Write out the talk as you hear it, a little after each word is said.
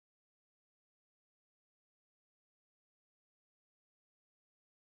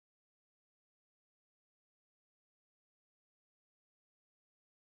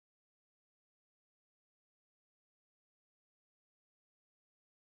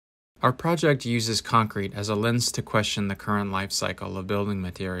Our project uses concrete as a lens to question the current life cycle of building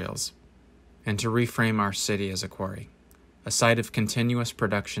materials and to reframe our city as a quarry, a site of continuous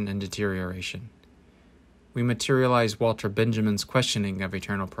production and deterioration. We materialize Walter Benjamin's questioning of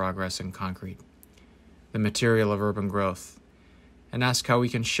eternal progress in concrete, the material of urban growth, and ask how we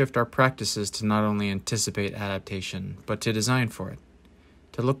can shift our practices to not only anticipate adaptation, but to design for it,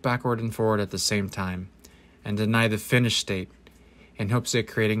 to look backward and forward at the same time, and deny the finished state in hopes that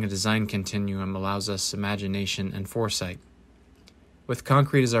creating a design continuum allows us imagination and foresight. With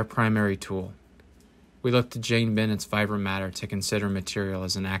concrete as our primary tool, we look to Jane Bennett's Vibrant Matter to consider material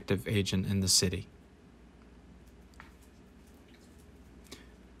as an active agent in the city.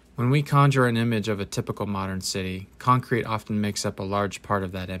 When we conjure an image of a typical modern city, concrete often makes up a large part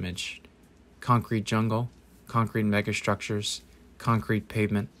of that image. Concrete jungle, concrete megastructures, concrete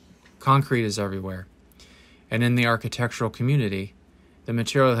pavement. Concrete is everywhere. And in the architectural community, the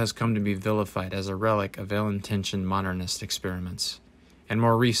material has come to be vilified as a relic of ill-intentioned modernist experiments, and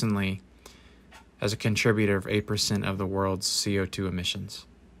more recently, as a contributor of 8% of the world's CO2 emissions.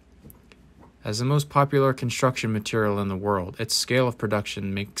 As the most popular construction material in the world, its scale of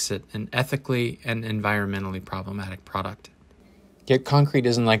production makes it an ethically and environmentally problematic product. Yet concrete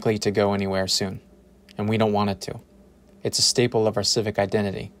isn't likely to go anywhere soon, and we don't want it to. It's a staple of our civic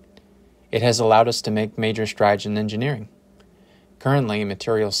identity. It has allowed us to make major strides in engineering. Currently,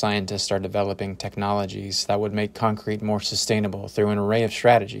 material scientists are developing technologies that would make concrete more sustainable through an array of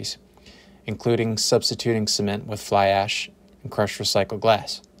strategies, including substituting cement with fly ash and crushed recycled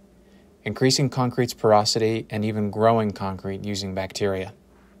glass, increasing concrete's porosity, and even growing concrete using bacteria.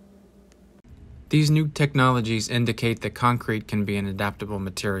 These new technologies indicate that concrete can be an adaptable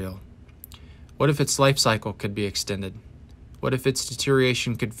material. What if its life cycle could be extended? What if its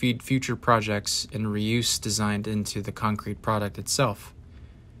deterioration could feed future projects and reuse designed into the concrete product itself?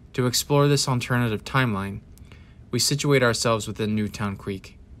 To explore this alternative timeline, we situate ourselves within Newtown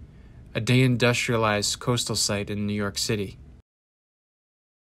Creek, a deindustrialized coastal site in New York City.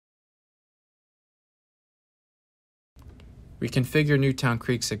 We configure Newtown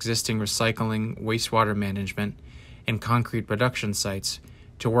Creek's existing recycling, wastewater management, and concrete production sites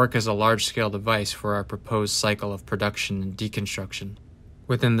to work as a large-scale device for our proposed cycle of production and deconstruction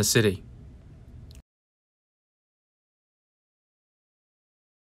within the city.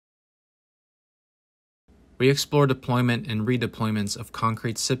 We explore deployment and redeployments of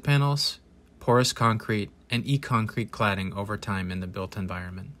concrete SIP panels, porous concrete, and e-concrete cladding over time in the built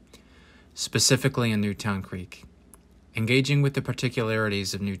environment, specifically in Newtown Creek. Engaging with the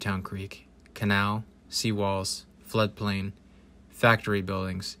particularities of Newtown Creek, canal, seawalls, floodplain, factory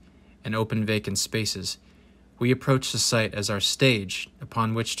buildings, and open vacant spaces, we approach the site as our stage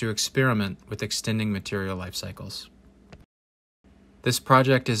upon which to experiment with extending material life cycles. This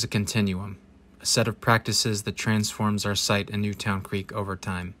project is a continuum, a set of practices that transforms our site in Newtown Creek over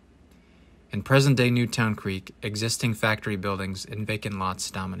time. In present-day Newtown Creek, existing factory buildings and vacant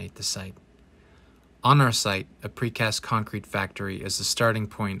lots dominate the site. On our site, a precast concrete factory is the starting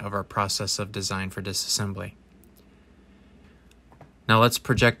point of our process of design for disassembly. Now let's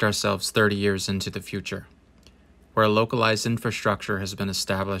project ourselves 30 years into the future, where a localized infrastructure has been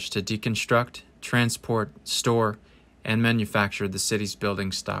established to deconstruct, transport, store, and manufacture the city's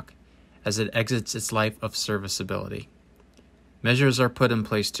building stock as it exits its life of serviceability. Measures are put in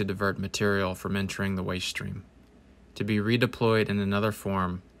place to divert material from entering the waste stream, to be redeployed in another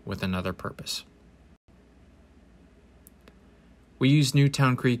form with another purpose. We use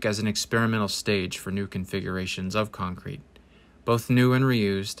Newtown Creek as an experimental stage for new configurations of concrete, both new and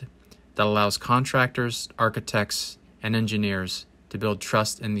reused, that allows contractors, architects, and engineers to build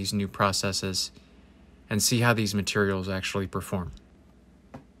trust in these new processes and see how these materials actually perform.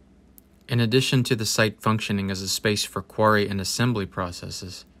 In addition to the site functioning as a space for quarry and assembly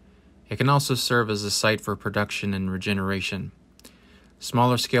processes, it can also serve as a site for production and regeneration.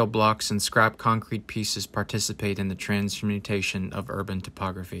 Smaller scale blocks and scrap concrete pieces participate in the transmutation of urban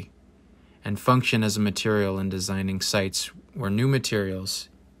topography and function as a material in designing sites where new materials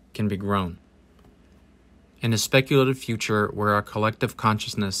can be grown. In a speculative future where our collective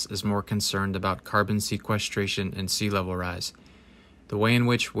consciousness is more concerned about carbon sequestration and sea level rise, the way in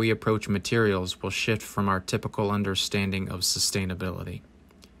which we approach materials will shift from our typical understanding of sustainability.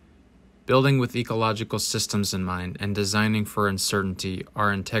 Building with ecological systems in mind and designing for uncertainty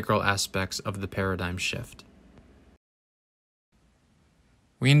are integral aspects of the paradigm shift.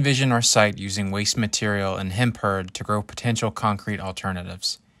 We envision our site using waste material and hemp hurd to grow potential concrete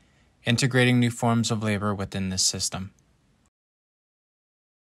alternatives, integrating new forms of labor within this system.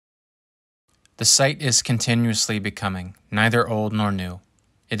 The site is continuously becoming neither old nor new,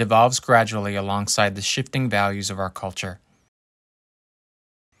 It evolves gradually alongside the shifting values of our culture.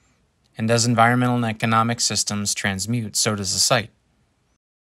 And as environmental and economic systems transmute, so does the site.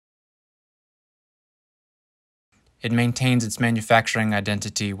 It maintains its manufacturing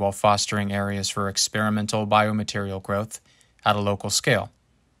identity while fostering areas for experimental biomaterial growth at a local scale.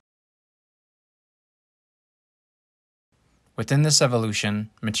 Within this evolution,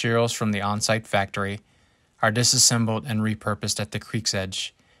 materials from the on-site factory are disassembled and repurposed at the creek's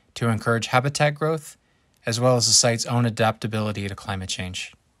edge to encourage habitat growth, as well as the site's own adaptability to climate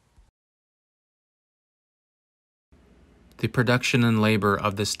change. The production and labor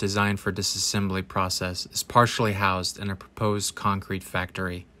of this design for disassembly process is partially housed in a proposed concrete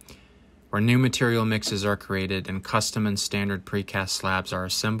factory, where new material mixes are created and custom and standard precast slabs are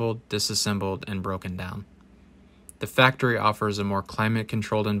assembled, disassembled, and broken down. The factory offers a more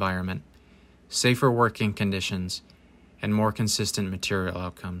climate-controlled environment, safer working conditions, and more consistent material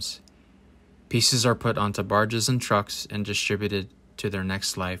outcomes. Pieces are put onto barges and trucks and distributed to their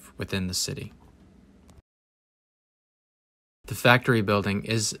next life within the city. The factory building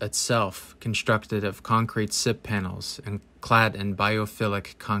is itself constructed of concrete SIP panels and clad in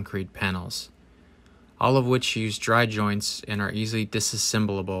biophilic concrete panels, all of which use dry joints and are easily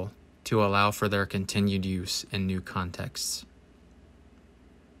disassemblable to allow for their continued use in new contexts.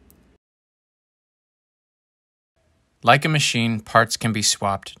 Like a machine, parts can be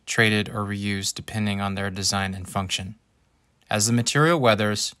swapped, traded, or reused depending on their design and function. As the material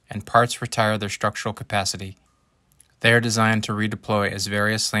weathers and parts retire their structural capacity, they are designed to redeploy as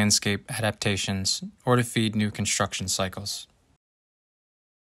various landscape adaptations or to feed new construction cycles.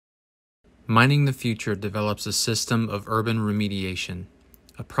 Mining the Future develops a system of urban remediation,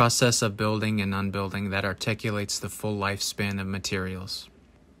 a process of building and unbuilding that articulates the full lifespan of materials.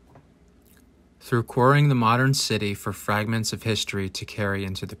 Through quarrying the modern city for fragments of history to carry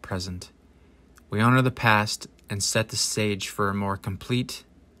into the present, we honor the past and set the stage for a more complete,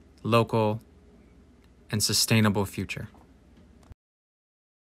 local, and sustainable future.